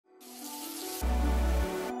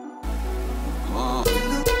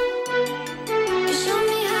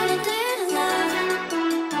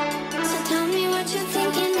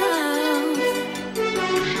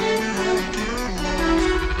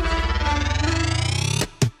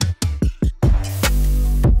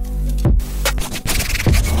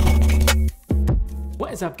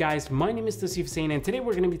What is up, guys? My name is Tausif Hussain, and today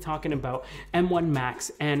we're going to be talking about M1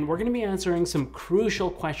 Macs, and we're going to be answering some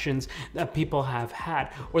crucial questions that people have had,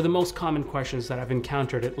 or the most common questions that I've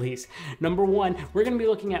encountered at least. Number one, we're going to be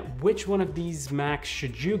looking at which one of these Macs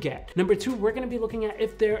should you get. Number two, we're going to be looking at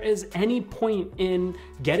if there is any point in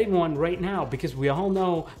getting one right now, because we all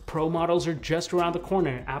know Pro models are just around the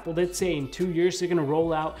corner. Apple did say in 2 years they're going to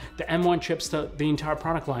roll out the M1 chips to the entire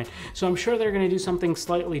product line. So I'm sure they're going to do something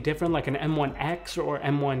slightly different, like an M1X or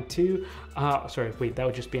M1 sorry, wait, that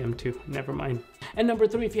would just be M2, never mind. And number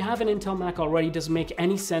three, if you have an Intel Mac already, does it make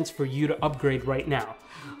any sense for you to upgrade right now?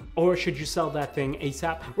 Or should you sell that thing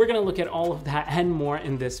ASAP? We're gonna look at all of that and more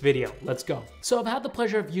in this video. Let's go. So I've had the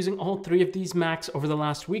pleasure of using all three of these Macs over the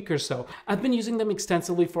last week or so. I've been using them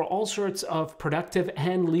extensively for all sorts of productive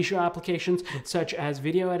and leisure applications, such as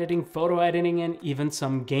video editing, photo editing, and even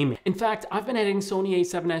some gaming. In fact, I've been editing Sony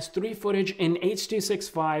a7S III footage in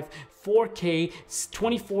H.265, 4K,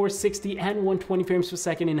 24, 60, and 120 frames per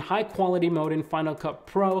second in high quality mode in Final Cut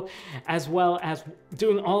Pro, as well as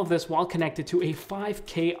doing all of this while connected to a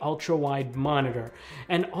 5K ultra wide monitor.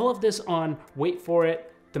 And all of this on, wait for it,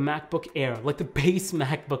 the MacBook Air, like the base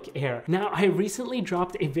MacBook Air. Now, I recently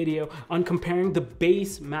dropped a video on comparing the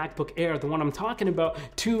base MacBook Air, the one I'm talking about,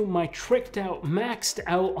 to my tricked out, maxed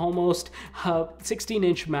out almost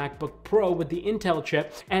 16-inch MacBook Pro with the Intel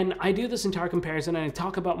chip. And I do this entire comparison and I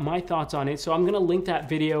talk about my thoughts on it. So I'm gonna link that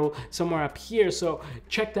video somewhere up here, so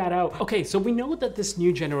check that out. Okay, so we know that this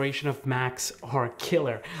new generation of Macs are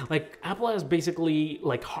killer. Like, Apple has basically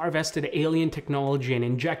like harvested alien technology and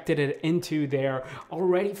injected it into their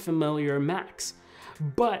already familiar Macs.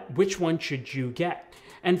 But which one should you get?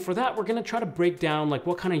 And for that, we're gonna try to break down like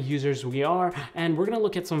what kind of users we are, and we're gonna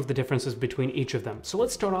look at some of the differences between each of them. So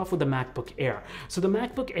let's start off with the MacBook Air. So the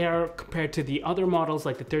MacBook Air, compared to the other models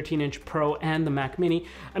like the 13-inch Pro and the Mac Mini,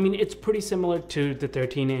 I mean, it's pretty similar to the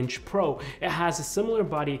 13-inch Pro. It has a similar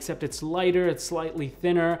body, except it's lighter, it's slightly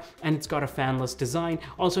thinner, and it's got a fanless design.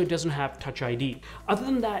 Also, it doesn't have Touch ID. Other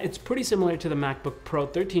than that, it's pretty similar to the MacBook Pro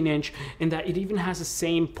 13-inch in that it even has the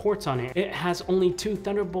same ports on it. It has only two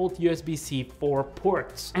Thunderbolt USB-C 4 ports.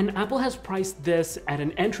 And Apple has priced this at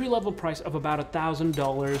an entry-level price of about $1,000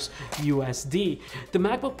 USD. The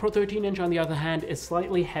MacBook Pro 13-inch, on the other hand, is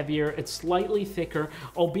slightly heavier, it's slightly thicker,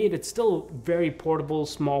 albeit it's still a very portable,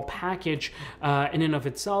 small package in and of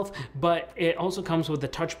itself, but it also comes with the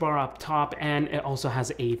touch bar up top, and it also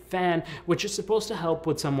has a fan, which is supposed to help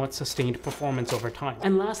with somewhat sustained performance over time.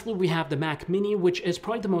 And lastly, we have the Mac Mini, which is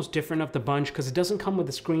probably the most different of the bunch because it doesn't come with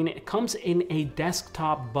a screen. It comes in a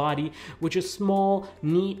desktop body, which is small,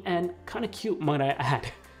 neat, and kind of cute, might I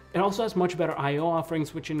add. It also has much better I/O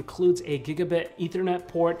offerings, which includes a gigabit Ethernet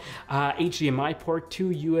port, HDMI port, two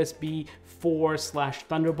USB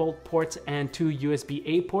 4/Thunderbolt ports, and two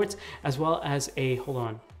USB-A ports, as well as a, hold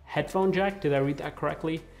on, headphone jack. Did I read that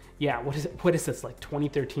correctly? Yeah, what is this, like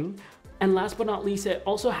 2013? And last but not least, it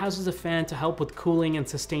also houses a fan to help with cooling and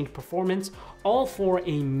sustained performance, all for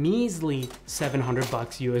a measly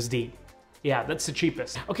 $700 USD. Yeah, that's the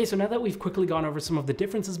cheapest. Okay, so now that we've quickly gone over some of the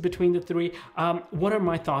differences between the three, what are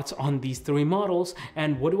my thoughts on these three models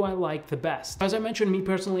and what do I like the best? As I mentioned, me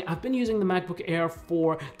personally, I've been using the MacBook Air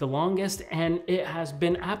for the longest, and it has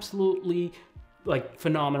been absolutely like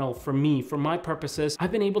phenomenal for me, for my purposes.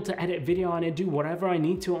 I've been able to edit video on it, do whatever I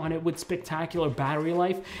need to on it with spectacular battery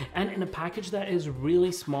life, and in a package that is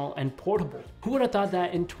really small and portable. Who would have thought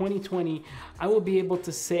that in 2020, I would be able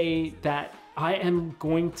to say that I am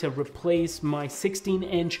going to replace my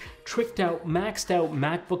 16-inch tricked out, maxed out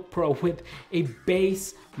MacBook Pro with a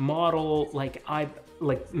base model like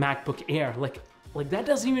MacBook Air. Like that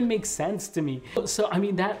doesn't even make sense to me. So I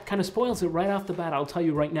mean, that kind of spoils it right off the bat. I'll tell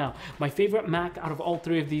you right now, my favorite Mac out of all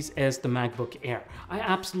three of these is the MacBook Air. I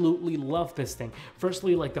absolutely love this thing.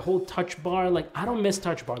 Firstly, like the whole touch bar, like I don't miss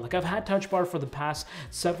touch bar. Like I've had touch bar for the past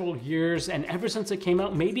several years, and ever since it came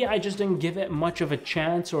out, maybe I just didn't give it much of a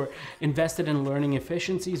chance or invested in learning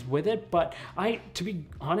efficiencies with it. But to be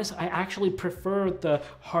honest, I actually prefer the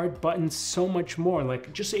hard buttons so much more.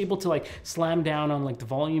 Like just able to like slam down on like the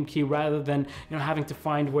volume key rather than, you know, having to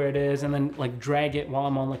find where it is and then like drag it while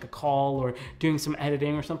I'm on like a call or doing some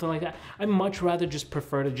editing or something like that. I much rather just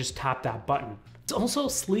prefer to just tap that button. It's also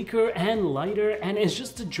sleeker and lighter, and it's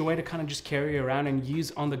just a joy to kind of just carry around and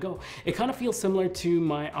use on the go. It kind of feels similar to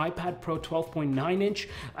my iPad Pro 12.9 inch.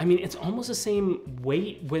 I mean, it's almost the same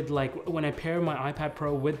weight with like when I pair my iPad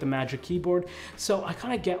Pro with the Magic Keyboard. So I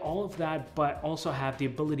kind of get all of that, but also have the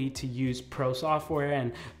ability to use Pro software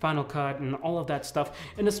and Final Cut and all of that stuff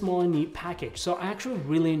in a small and neat package. So I actually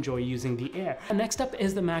really enjoy using the Air. And next up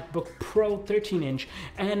is the MacBook Pro 13 inch.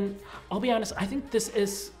 And I'll be honest, I think this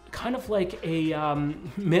is kind of like a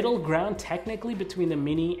middle ground technically between the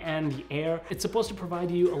Mini and the Air. It's supposed to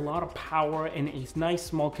provide you a lot of power in a nice,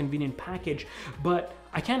 small, convenient package, but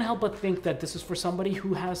I can't help but think that this is for somebody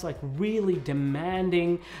who has like really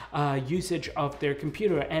demanding usage of their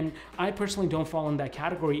computer, and I personally don't fall in that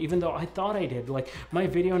category, even though I thought I did. Like, my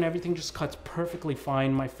video and everything just cuts perfectly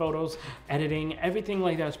fine. My photos, editing, everything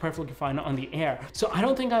like that is perfectly fine on the Air. So I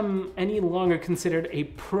don't think I'm any longer considered a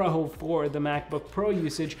pro for the MacBook Pro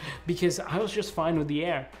usage, because I was just fine with the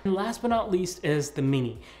Air. And last but not least is the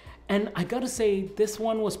Mini. And I gotta say, this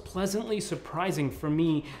one was pleasantly surprising for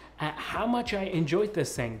me at how much I enjoyed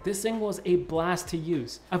this thing. This thing was a blast to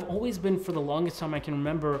use. I've always been, for the longest time I can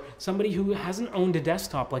remember, somebody who hasn't owned a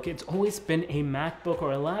desktop. Like, it's always been a MacBook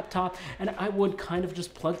or a laptop, and I would kind of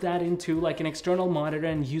just plug that into like an external monitor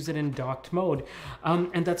and use it in docked mode.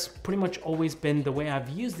 And that's pretty much always been the way I've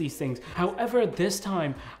used these things. However, this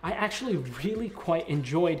time, I actually really quite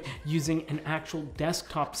enjoyed using an actual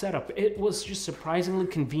desktop setup. It was just surprisingly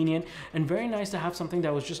convenient and very nice to have something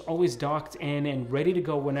that was just always docked in and ready to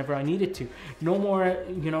go whenever I needed to. No more,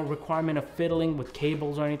 requirement of fiddling with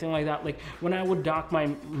cables or anything like that. Like, when I would dock my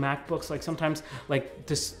MacBooks, like sometimes like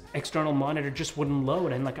this external monitor just wouldn't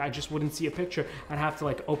load, and like I just wouldn't see a picture. I'd have to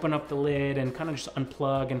like open up the lid and kind of just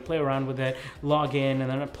unplug and play around with it, log in,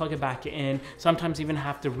 and then I'd plug it back in. Sometimes even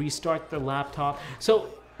have to restart the laptop. So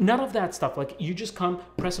none of that stuff. Like, you just come,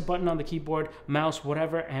 press a button on the keyboard, mouse,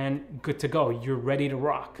 whatever, and good to go. You're ready to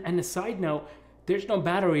rock. And a side note, there's no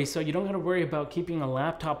battery, so you don't gotta worry about keeping a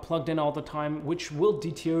laptop plugged in all the time, which will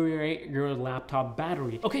deteriorate your laptop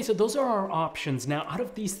battery. Okay, so those are our options. Now, out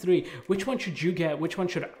of these three, which one should you get? Which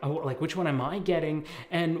one am I getting?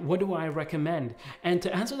 And what do I recommend? And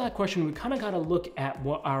to answer that question, we kind of gotta look at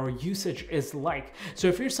what our usage is like. So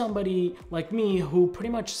if you're somebody like me who pretty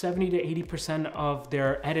much 70 to 80% of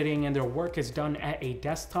their editing and their work is done at a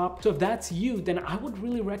desktop, so if that's you, then I would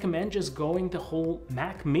really recommend just going the whole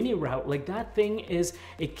Mac Mini route. Like, that thing is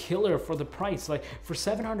a killer for the price. Like, for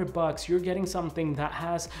 $700, you're getting something that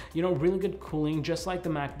has, really good cooling, just like the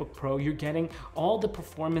MacBook Pro. You're getting all the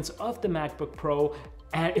performance of the MacBook Pro,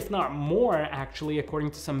 if not more, actually, according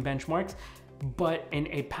to some benchmarks, but in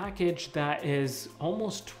a package that is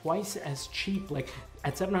almost twice as cheap. Like,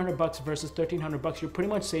 at $700 versus $1,300, you're pretty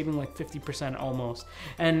much saving like 50% almost.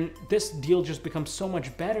 And this deal just becomes so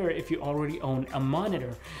much better if you already own a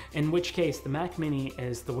monitor, in which case the Mac Mini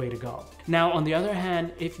is the way to go. Now, on the other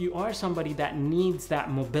hand, if you are somebody that needs that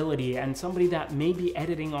mobility and somebody that may be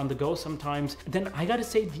editing on the go sometimes, then I gotta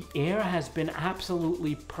say the Air has been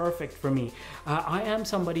absolutely perfect for me. I am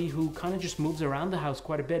somebody who kind of just moves around the house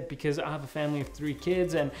quite a bit because I have a family of 3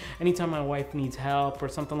 kids, and anytime my wife needs help or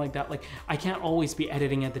something like that, like, I can't always be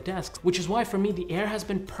editing at the desk, which is why for me the Air has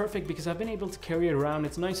been perfect, because I've been able to carry it around.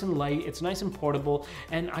 It's nice and light, it's nice and portable,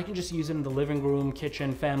 and I can just use it in the living room,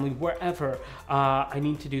 kitchen, family, wherever I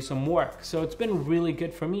need to do some work. So it's been really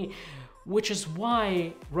good for me, which is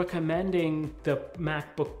why recommending the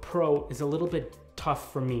MacBook Pro is a little bit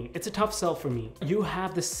tough for me. It's a tough sell for me. You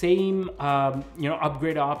have the same,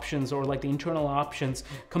 upgrade options, or like the internal options,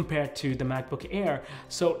 compared to the MacBook Air.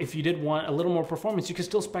 So if you did want a little more performance, you could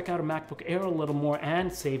still spec out a MacBook Air a little more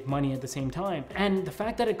and save money at the same time. And the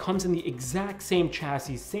fact that it comes in the exact same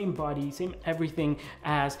chassis, same body, same everything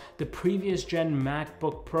as the previous gen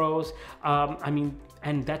MacBook Pros,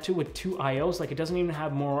 and that too with 2 IOs, like, it doesn't even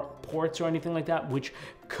have more ports or anything like that, which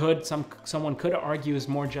someone could argue is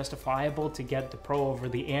more justifiable to get the Pro over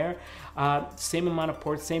the Air. Same amount of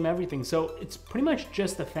ports, same everything. So it's pretty much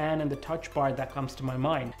just the fan and the touch bar that comes to my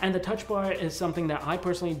mind. And the touch bar is something that I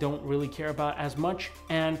personally don't really care about as much.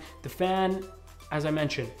 And the fan, as I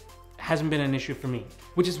mentioned, hasn't been an issue for me,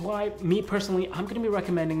 which is why me personally, I'm going to be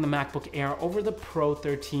recommending the MacBook Air over the Pro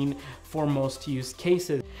 13 for most use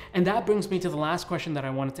cases. And that brings me to the last question that I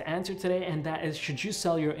wanted to answer today, and that is, should you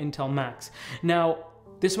sell your Intel Macs? Now,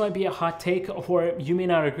 this might be a hot take, or you may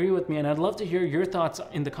not agree with me, and I'd love to hear your thoughts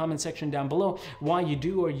in the comment section down below, why you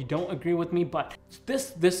do or you don't agree with me. But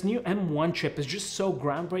this new M1 chip is just so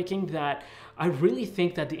groundbreaking that I really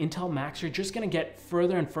think that the Intel Macs are just gonna get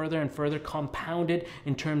further and further and further compounded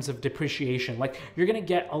in terms of depreciation. Like, you're gonna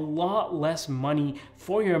get a lot less money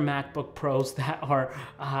for your MacBook Pros that are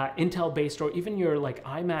Intel based, or even your like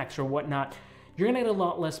iMacs or whatnot. You're gonna get a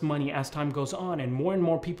lot less money as time goes on, and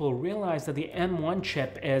more people realize that the M1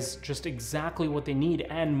 chip is just exactly what they need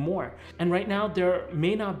and more. And right now, there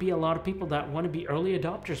may not be a lot of people that want to be early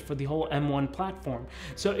adopters for the whole M1 platform.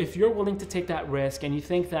 So if you're willing to take that risk and you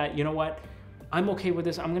think that, you know what, I'm okay with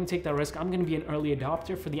this, I'm gonna take that risk, I'm gonna be an early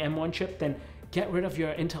adopter for the M1 chip, then get rid of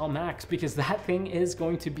your Intel Macs, because that thing is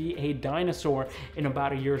going to be a dinosaur in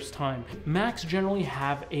about a year's time. Macs generally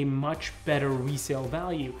have a much better resale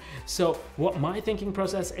value. So what my thinking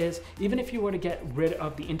process is, even if you were to get rid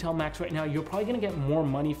of the Intel Macs right now, you're probably gonna get more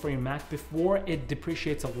money for your Mac before it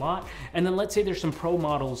depreciates a lot. And then let's say there's some Pro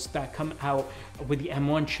models that come out with the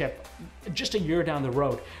M1 chip just a year down the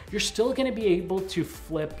road. You're still gonna be able to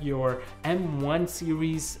flip your M1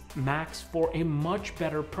 series Macs for a much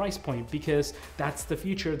better price point, because that's the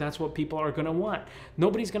future. That's what people are gonna want.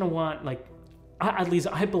 Nobody's gonna want, like, at least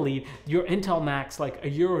I believe, your Intel Macs like a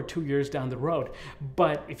year or 2 years down the road.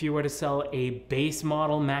 But if you were to sell a base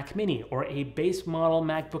model Mac Mini or a base model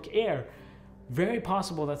MacBook Air, very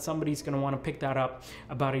possible that somebody's going to want to pick that up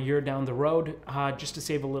about a year down the road, just to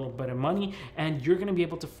save a little bit of money, and you're going to be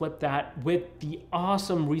able to flip that with the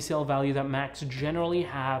awesome resale value that Macs generally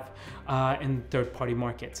have in third-party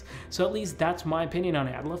markets. So at least that's my opinion on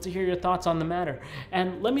it. I'd love to hear your thoughts on the matter,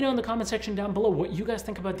 and let me know in the comment section down below what you guys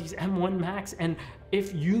think about these M1 Macs, and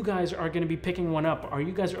if you guys are going to be picking one up. Are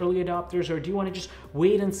you guys early adopters, or do you want to just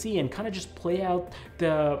wait and see and kind of just play out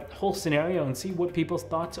the whole scenario and see what people's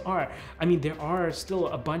thoughts are? I mean, there are still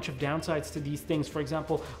a bunch of downsides to these things. For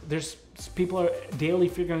example, people are daily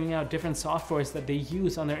figuring out different softwares that they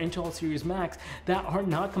use on their Intel Series Macs that are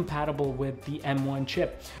not compatible with the M1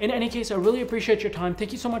 chip. In any case, I really appreciate your time.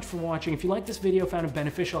 Thank you so much for watching. If you like this video, found it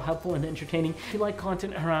beneficial, helpful, and entertaining, if you like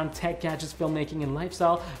content around tech, gadgets, filmmaking, and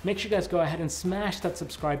lifestyle, make sure you guys go ahead and smash that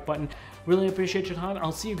subscribe button. Really appreciate your time.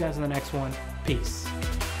 I'll see you guys in the next one. Peace.